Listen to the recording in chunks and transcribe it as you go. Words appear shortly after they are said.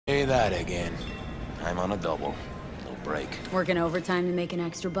that again. I'm on a double. No break. Working overtime to make an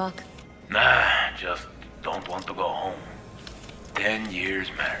extra buck? Nah, just don't want to go home. 10 years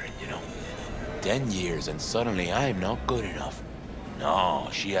married, you know. 10 years and suddenly I'm not good enough. No,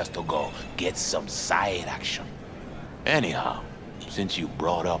 she has to go get some side action. Anyhow, since you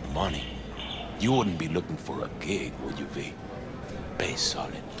brought up money, you wouldn't be looking for a gig, would you, V? Pay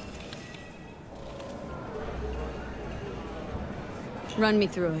solid. Run me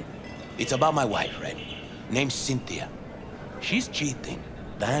through it. It's about my wife, right? Name's Cynthia. She's cheating,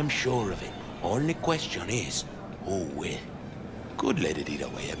 damn sure of it. Only question is, who with? Could let it eat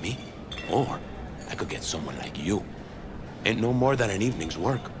away at me. Or I could get someone like you. Ain't no more than an evening's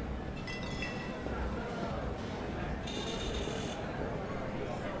work.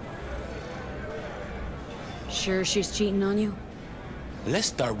 Sure she's cheating on you? Let's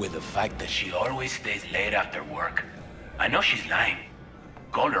start with the fact that she always stays late after work. I know she's lying.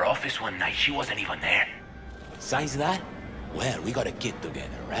 Called her office one night, she wasn't even there. Besides that, well, we got a kid together,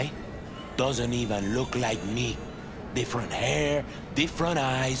 right? Doesn't even look like me. Different hair, different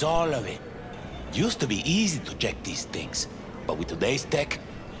eyes, all of it. Used to be easy to check these things, but with today's tech,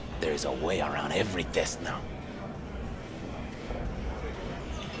 there's a way around every test now.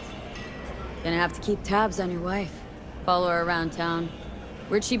 Gonna have to keep tabs on your wife. Follow her around town.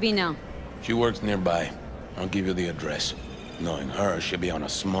 Where'd she be now? She works nearby. I'll give you the address. Knowing her, she'll be on a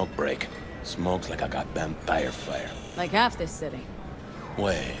smoke break. Smokes like a goddamn tire fire. Like half this city.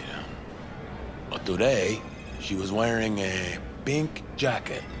 Wait. But today, she was wearing a pink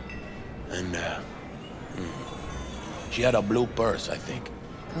jacket. And, she had a blue purse, I think.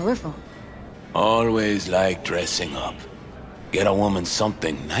 Colorful. Always like dressing up. Get a woman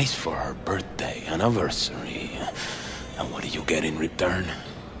something nice for her birthday, anniversary. And what do you get in return?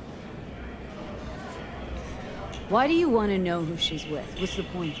 Why do you want to know who she's with? What's the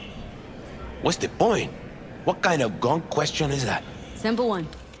point? What's the point? What kind of gunk question is that? Simple one.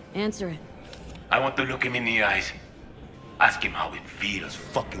 Answer it. I want to look him in the eyes. Ask him how it feels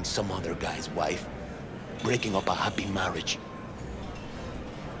fucking some other guy's wife. Breaking up a happy marriage.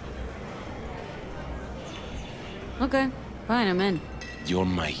 Okay. Fine, I'm in. You're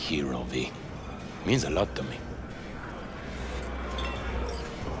my hero, V. Means a lot to me.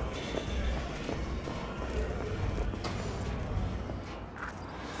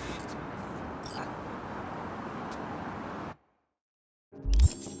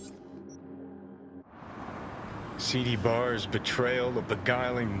 Seedy bars, betrayal, a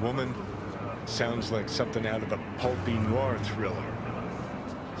beguiling woman. Sounds like something out of a pulpy noir thriller.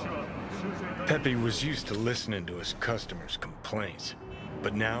 Pepe was used to listening to his customers' complaints,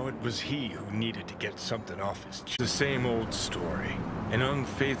 but now it was he who needed to get something off his chest. The same old story. An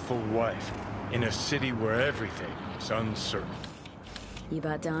unfaithful wife in a city where everything was uncertain. You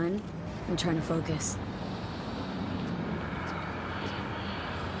about done? I'm trying to focus.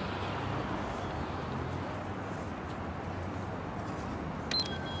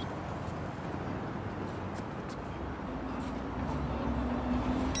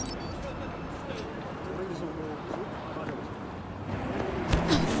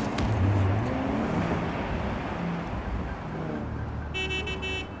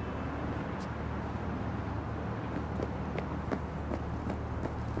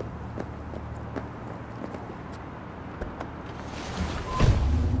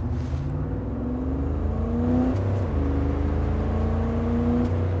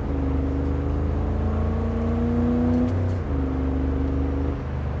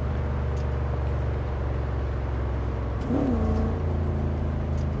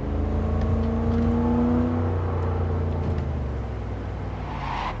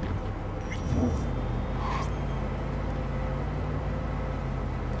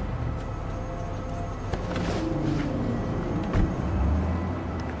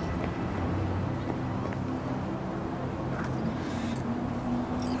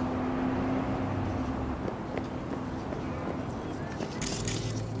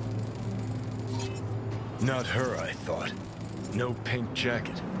 Not her, I thought. No pink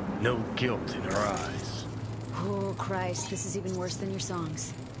jacket, no guilt in her eyes. Oh, Christ, this is even worse than your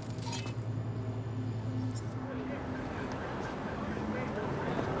songs.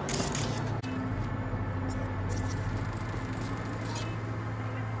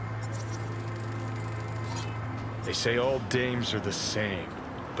 They say all dames are the same,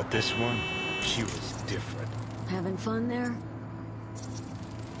 but this one, she was different. Having fun there?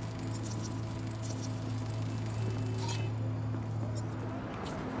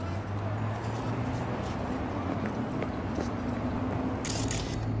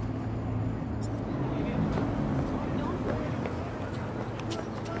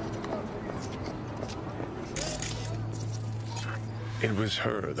 It was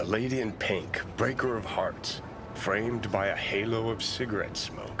her, the lady in pink, breaker of hearts, framed by a halo of cigarette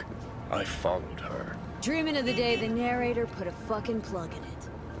smoke. I followed her. Dreaming of the day the narrator put a fucking plug in it.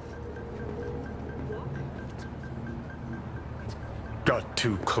 Got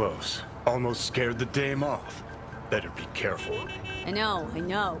too close. Almost scared the dame off. Better be careful. I know.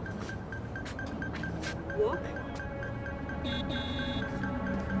 Walk. Walk.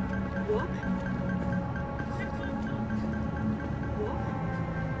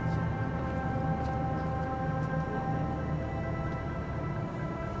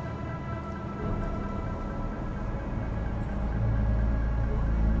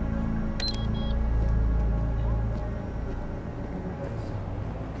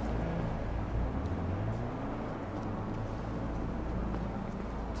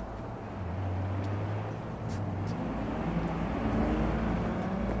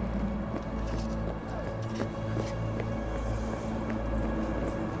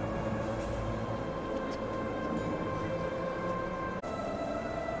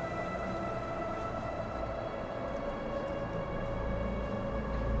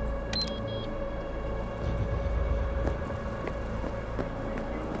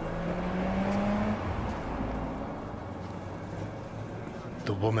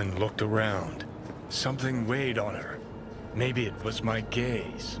 The woman looked around. Something weighed on her. Maybe it was my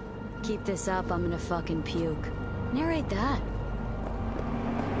gaze. Keep this up, I'm gonna fucking puke. Narrate that.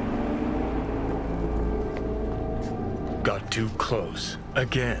 Got too close.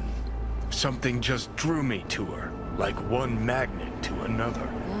 Again. Something just drew me to her, like one magnet to another.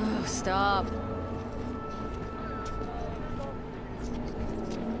 Oh, stop.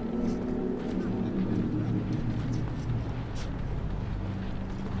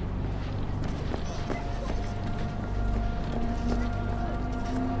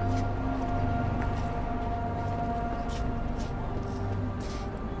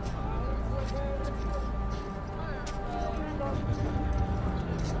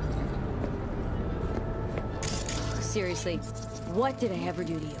 Seriously, what did I ever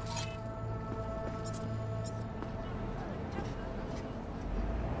do to you?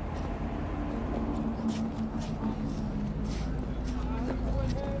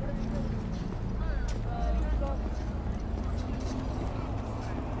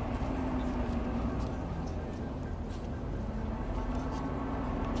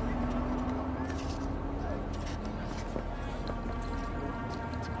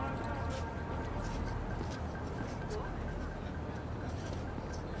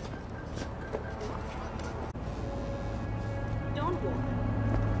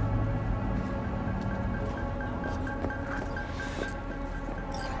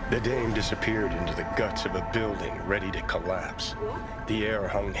 The dame disappeared into the guts of a building ready to collapse. The air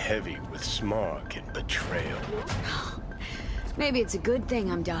hung heavy with smog and betrayal. Maybe it's a good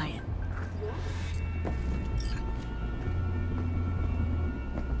thing I'm dying.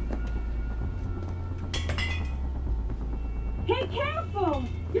 Hey, careful!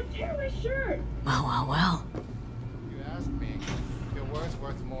 You tear my shirt! Well. You asked me. Your word's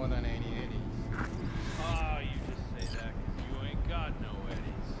worth more than 80 eddies. Oh, you just say that 'cause you ain't got no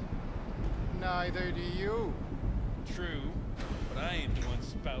eddies. Neither do you. True, but I ain't the one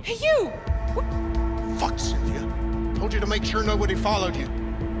spouting. Hey, you! Fuck, Cynthia. Told you to make sure nobody followed you.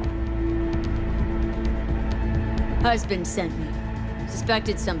 Husband sent me.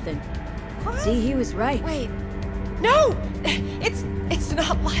 Suspected something. What? See, he was right. Wait. No! It's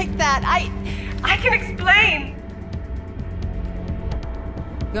not like that. I can explain.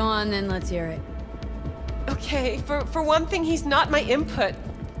 Go on then, let's hear it. Okay, for one thing, he's not my input.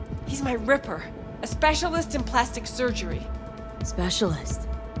 He's my ripper. A specialist in plastic surgery. Specialist.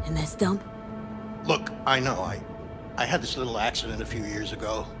 In this dump? Look, I know, I had this little accident a few years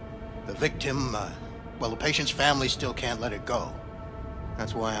ago. The victim, well, the patient's family still can't let it go.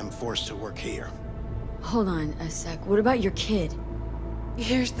 That's why I'm forced to work here. Hold on a sec. What about your kid?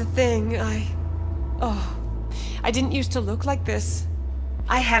 Here's the thing, I didn't used to look like this.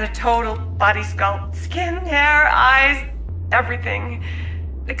 I had a total body sculpt. Skin, hair, eyes, everything.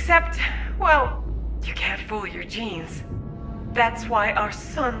 Except, well, you can't fool your genes. That's why our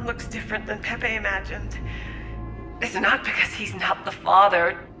son looks different than Pepe imagined. It's not because he's not the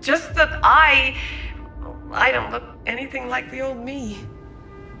father, just that I don't look anything like the old me.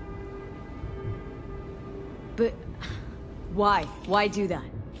 But why? Why do that?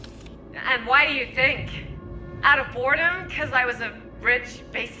 And why do you think? Out of boredom? Because I was a rich,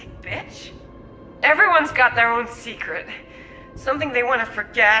 basic bitch? Everyone's got their own secret. Something they want to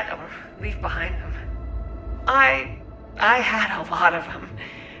forget or leave behind them. I had a lot of them.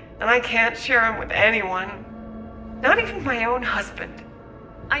 And I can't share them with anyone. Not even my own husband.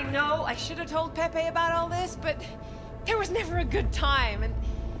 I know I should have told Pepe about all this, but there was never a good time,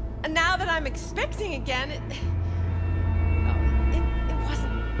 and now that I'm expecting again, it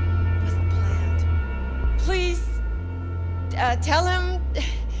wasn't planned. Please, tell him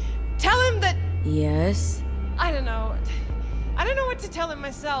that... Yes? I don't know what to tell him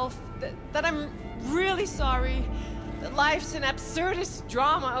myself, that I'm really sorry, that life's an absurdist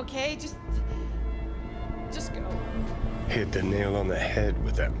drama, okay? Just go. Hit the nail on the head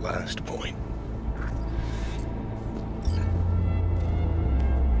with that last point.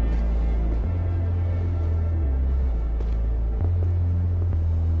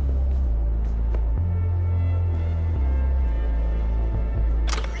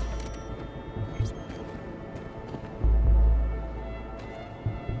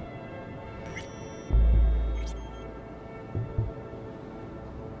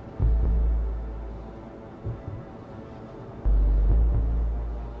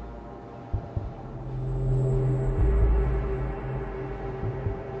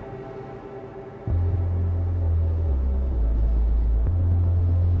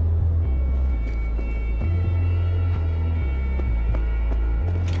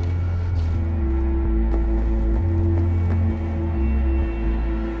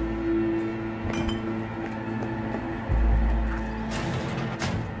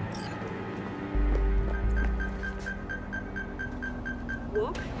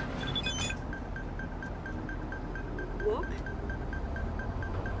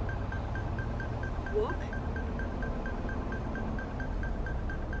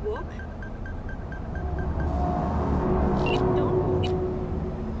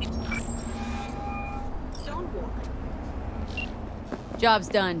 Job's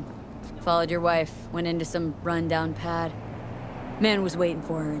done. Followed your wife, went into some rundown pad. Man was waiting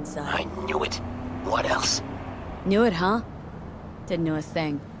for her inside. I knew it. What else? Knew it, huh? Didn't know a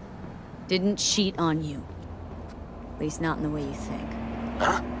thing. Didn't cheat on you. At least not in the way you think.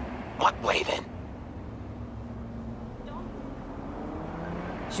 Huh? What way then?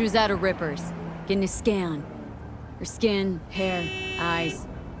 She was at her rippers, getting a scan. Her skin, hair, eyes.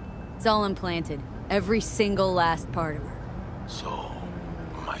 It's all implanted. Every single last part of her. So,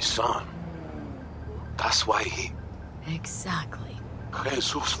 my son. That's why he... Exactly.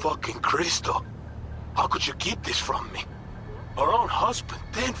 Jesus fucking Cristo. How could you keep this from me? Our own husband,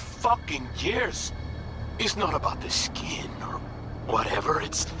 10 fucking years. It's not about the skin or whatever,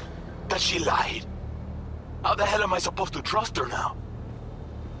 it's that she lied. How the hell am I supposed to trust her now?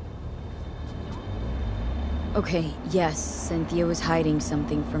 Okay, yes, Cynthia was hiding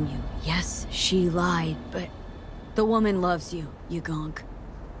something from you. Yes, she lied, but the woman loves you, you gonk.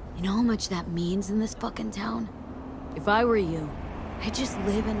 You know how much that means in this fucking town? If I were you, I'd just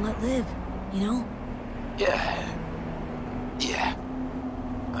live and let live, you know? Yeah.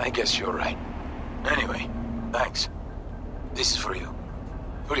 I guess you're right. Anyway, thanks. This is for you.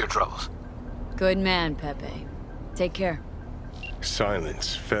 For your troubles. Good man, Pepe. Take care.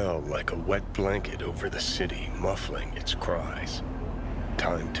 Silence fell like a wet blanket over the city, muffling its cries.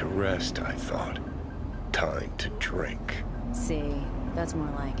 Time to rest, I thought. Time to drink. See, that's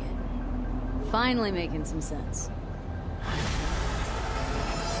more like it. Finally making some sense.